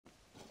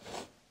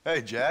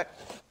Hey, Jack.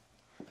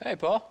 Hey,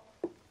 Paul.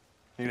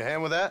 Need a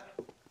hand with that?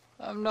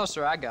 No,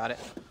 sir, I got it.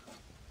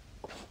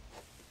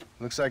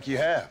 Looks like you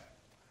have.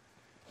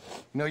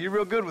 You know, you're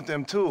real good with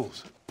them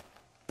tools.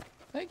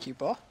 Thank you,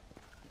 Paul.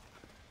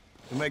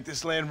 You'll make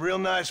this land real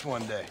nice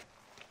one day.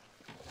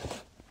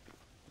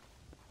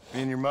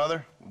 Me and your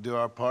mother will do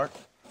our part.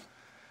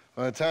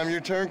 By the time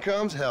your turn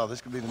comes, hell,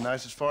 this could be the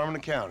nicest farm in the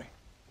county.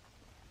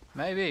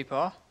 Maybe,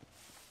 Paul.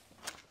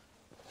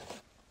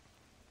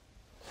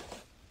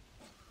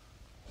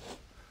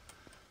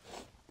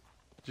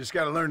 Just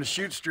gotta learn to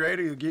shoot straight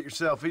or you'll get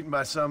yourself eaten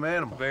by some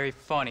animal. Very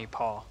funny,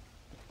 Paul.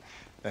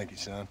 Thank you,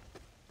 son.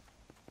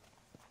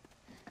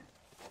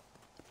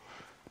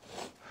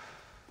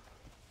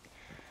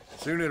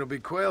 Soon it'll be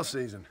quail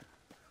season.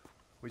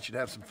 We should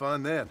have some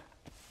fun then.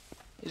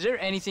 Is there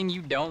anything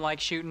you don't like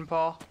shooting,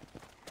 Paul?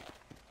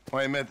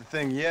 Well, I ain't met the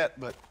thing yet,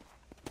 but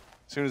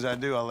as soon as I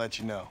do, I'll let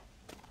you know.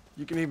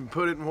 You can even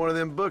put it in one of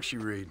them books you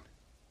read.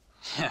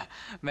 Yeah,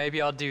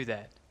 maybe I'll do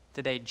that.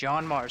 Today,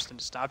 John Marston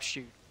to stop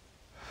shooting.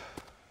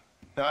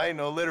 Now, I ain't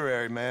no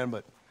literary man,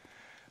 but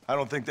I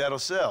don't think that'll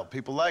sell.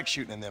 People like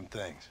shooting in them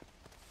things.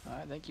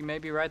 I think you may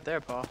be right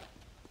there, Paul.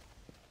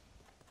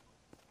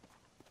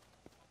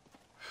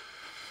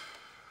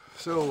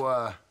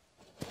 So,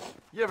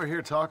 you ever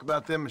hear talk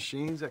about them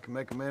machines that can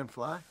make a man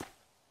fly?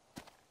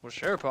 Well,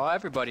 sure, Paul.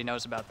 Everybody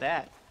knows about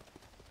that.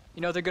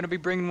 You know they're gonna be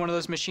bringing one of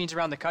those machines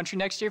around the country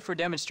next year for a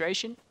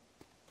demonstration?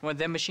 One of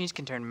them machines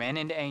can turn men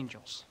into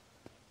angels.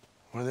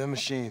 One of them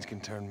machines can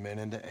turn men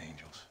into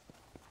angels.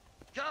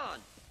 John,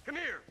 come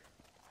here.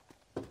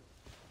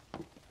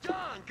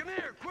 John, come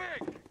here,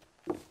 quick.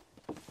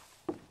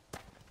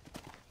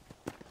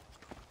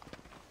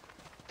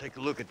 Take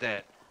a look at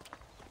that.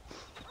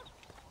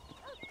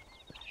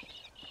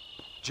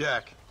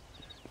 Jack,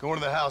 go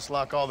into the house,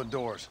 lock all the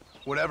doors.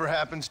 Whatever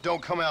happens,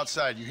 don't come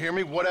outside. You hear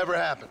me? Whatever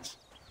happens.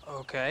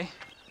 Okay.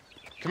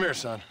 Come here,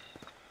 son.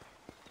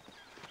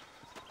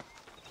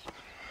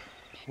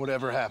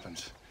 Whatever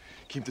happens,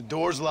 keep the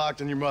doors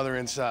locked and your mother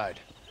inside.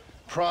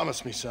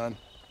 Promise me, son.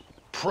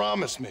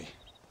 Promise me.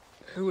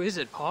 Who is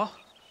it, Paul?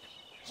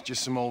 It's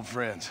just some old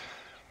friends.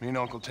 Me and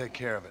Uncle take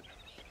care of it.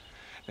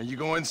 Now you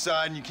go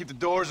inside and you keep the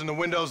doors and the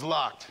windows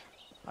locked.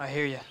 I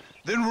hear you.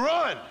 Then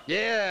run!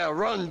 Yeah,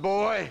 run,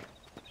 boy.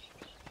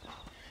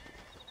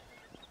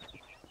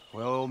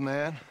 Well, old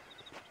man,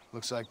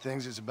 looks like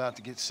things is about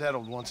to get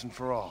settled once and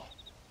for all.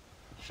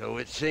 So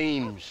it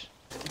seems.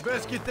 You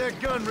best get that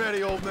gun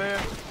ready, old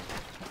man.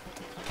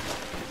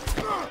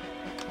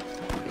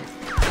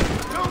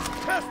 Don't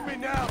test me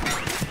now!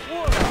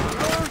 What on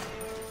earth?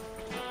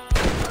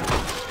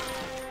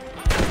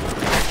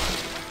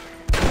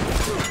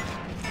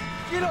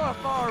 Get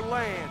off our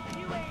land.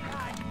 You ain't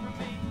hiding from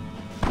me.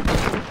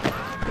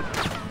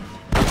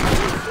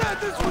 You said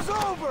this was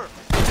over!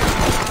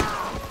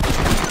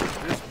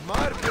 This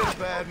might have been a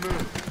bad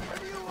move.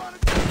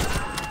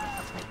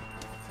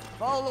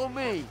 Follow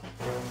me.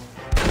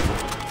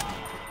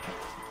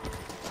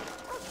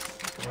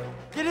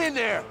 Get in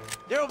there.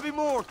 There'll be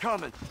more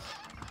coming.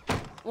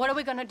 What are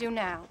we gonna do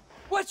now?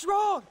 What's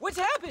wrong? What's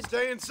happened?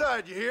 Stay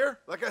inside, you hear?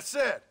 Like I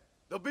said,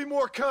 there'll be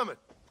more coming.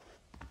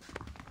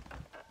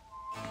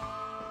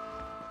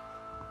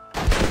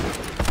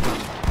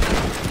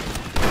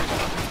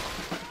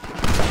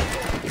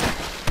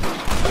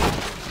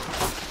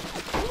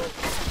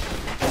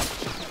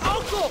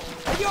 Uncle!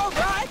 Are you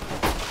alright?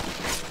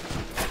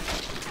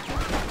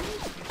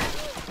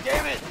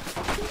 Damn it!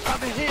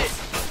 I'm hit.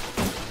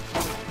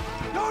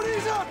 Don't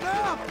ease up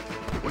now!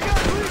 We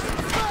gotta leave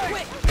some space!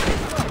 Wait,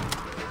 this way.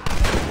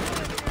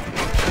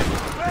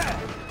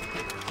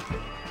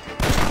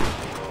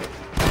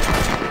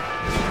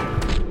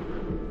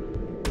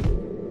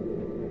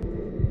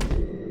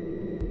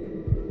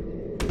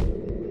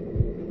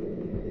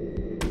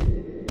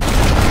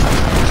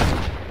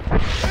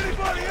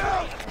 Anybody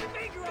else?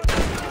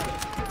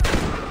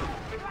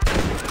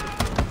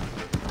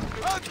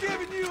 I've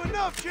given you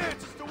enough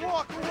chances to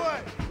walk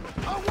away.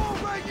 I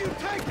won't let you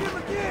take him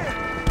again.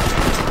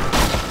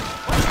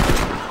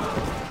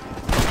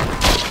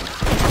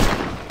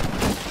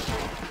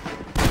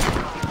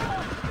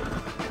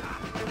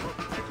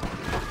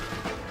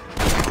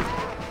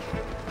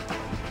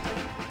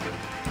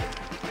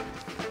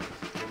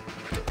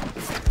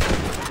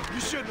 You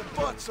shouldn't have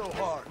fought so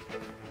hard.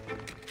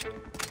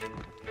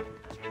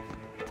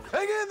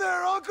 Hang in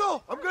there,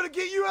 Uncle! I'm gonna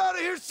get you out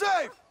of here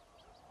safe!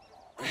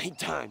 Ain't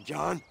time,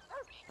 John.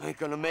 I ain't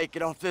gonna make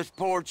it off this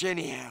porch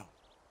anyhow.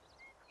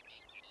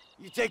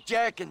 You take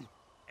Jack and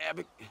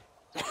Abby.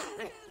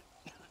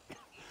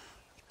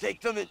 Take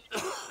them and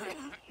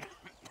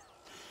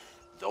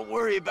don't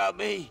worry about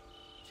me.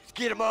 Just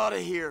get them out of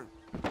here.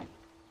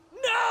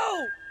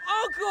 No!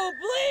 Uncle,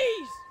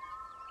 please!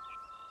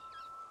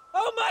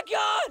 Oh my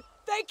God!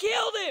 They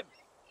killed him!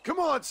 Come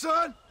on,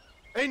 son!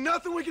 Ain't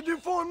nothing we can do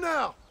for him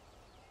now!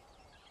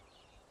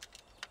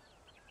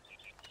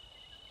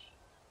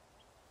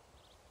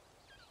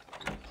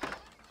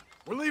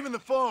 We're leaving the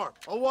farm.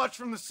 I'll watch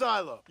from the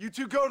silo. You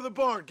two go to the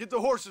barn, get the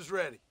horses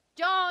ready.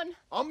 John!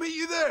 I'll meet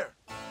you there.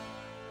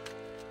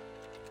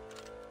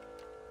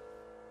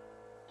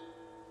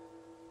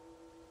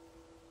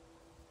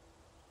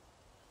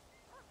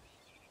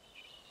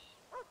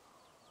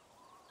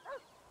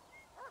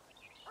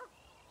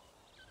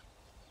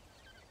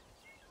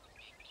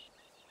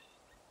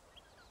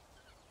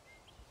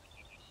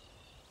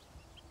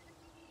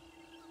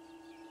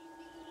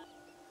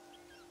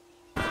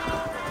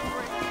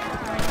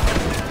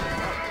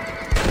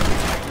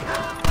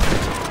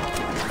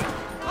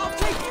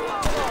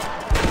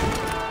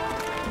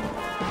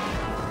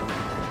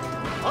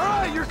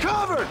 You're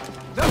covered!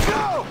 Now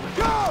go!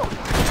 Go!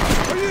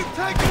 Are you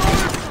taking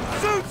orders from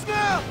suits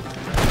now?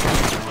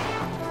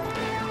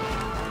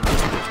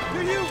 Do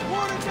you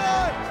want to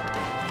die?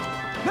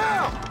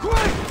 Now!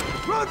 Quick!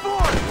 Run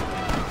for it!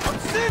 I'm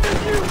sending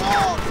you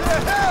all to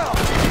hell!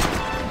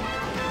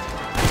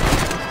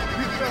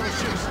 You fellas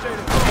should have stayed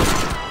at home.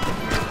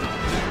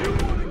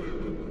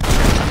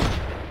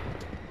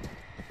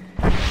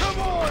 Come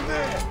on,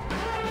 then!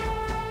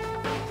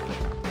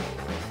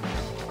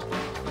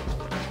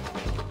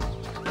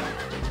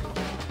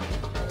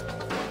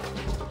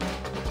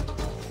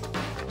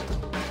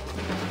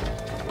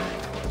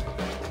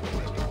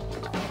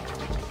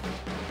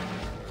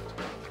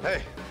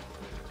 Hey,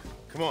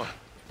 come on.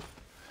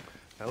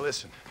 Now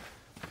listen,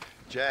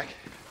 Jack,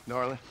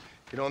 Gnarly,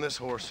 get on this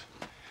horse.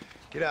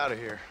 Get out of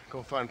here.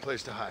 Go find a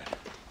place to hide.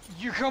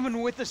 You're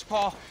coming with us,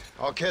 Paul.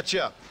 I'll catch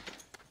up.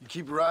 You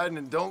keep riding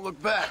and don't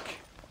look back.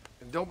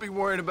 And don't be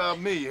worrying about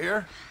me, you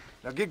hear?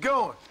 Now get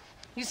going.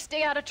 You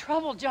stay out of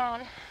trouble,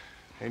 John.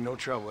 Ain't no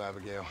trouble,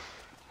 Abigail.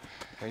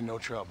 Ain't no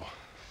trouble.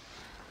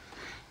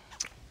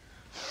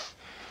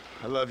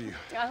 I love you.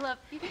 I love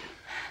you.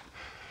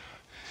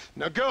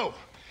 Now go!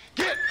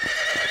 Get!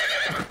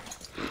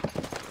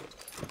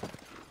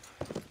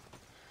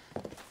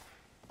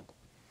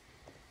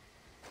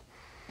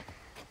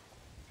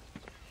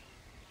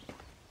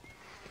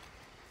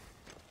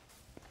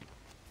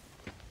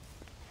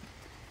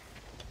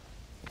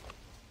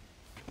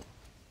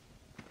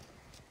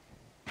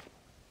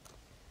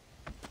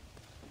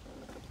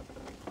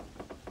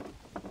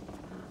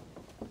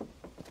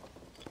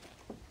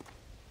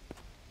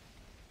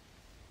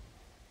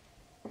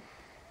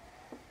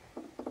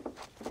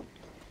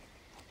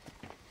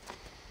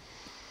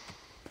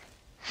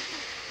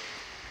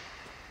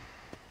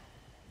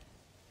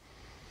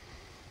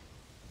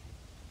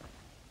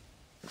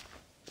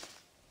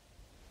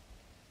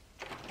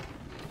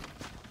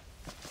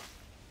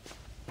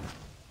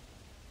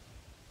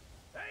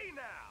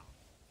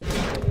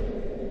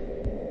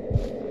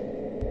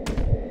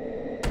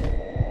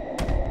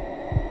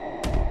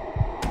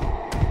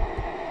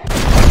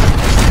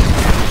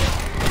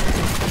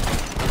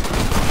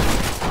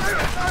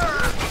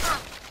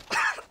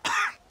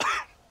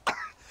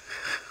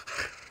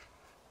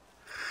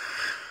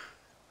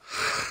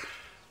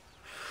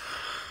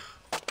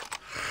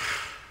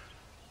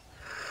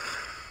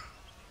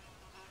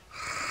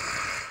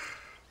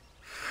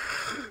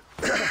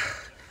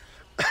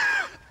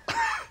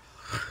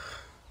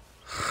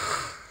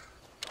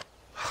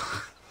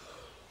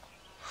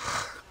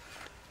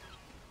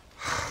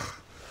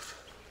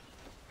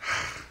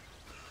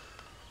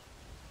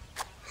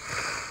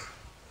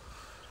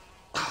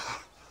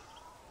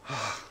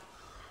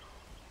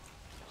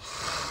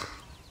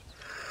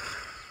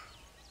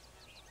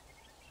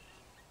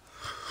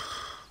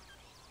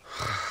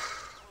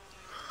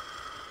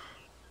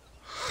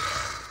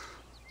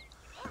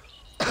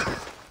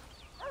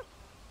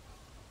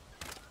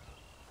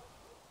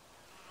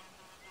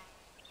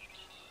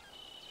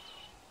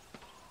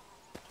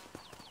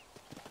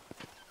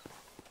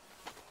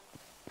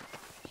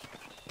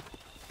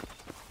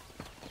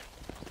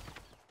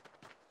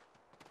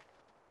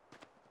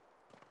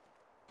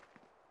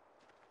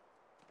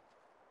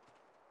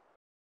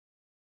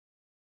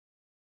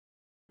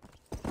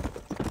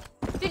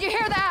 Did you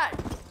hear that?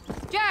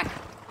 Jack,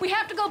 we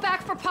have to go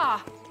back for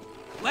Pa.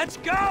 Let's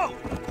go!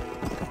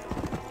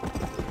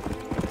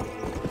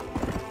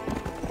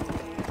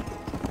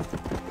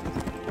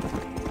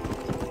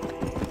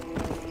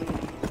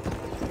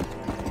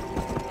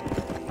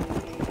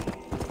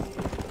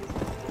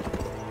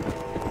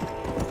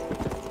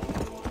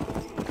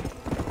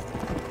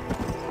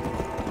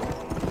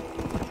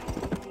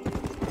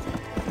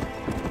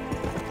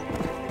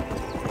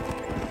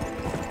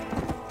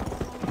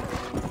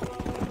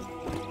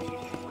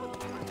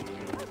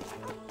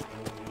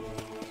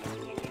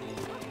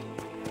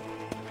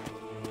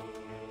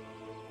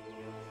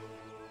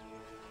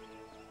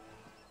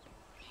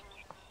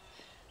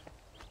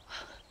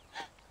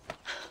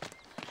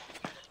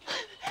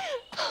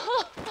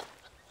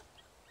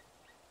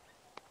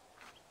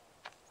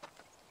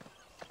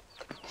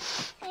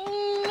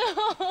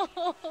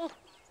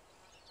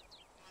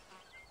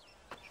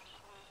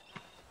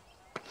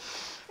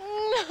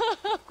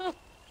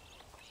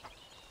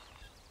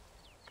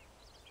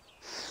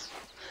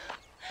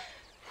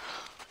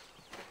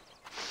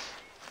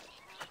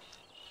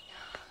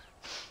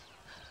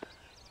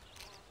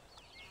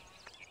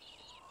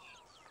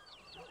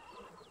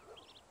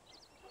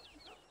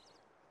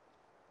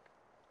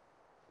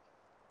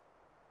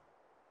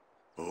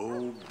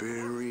 Oh,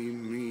 bury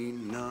me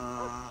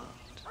not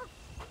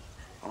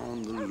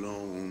on the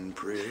lone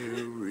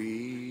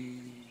prairie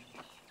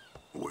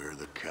where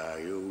the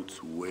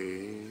coyotes wail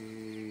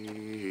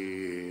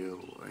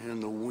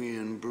and the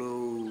wind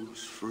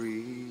blows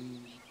free.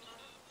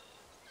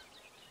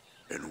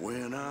 And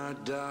when I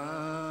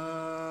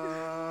die,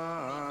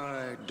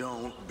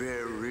 don't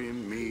bury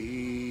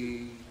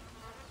me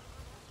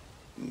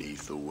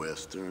 'neath the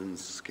western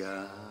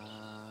sky.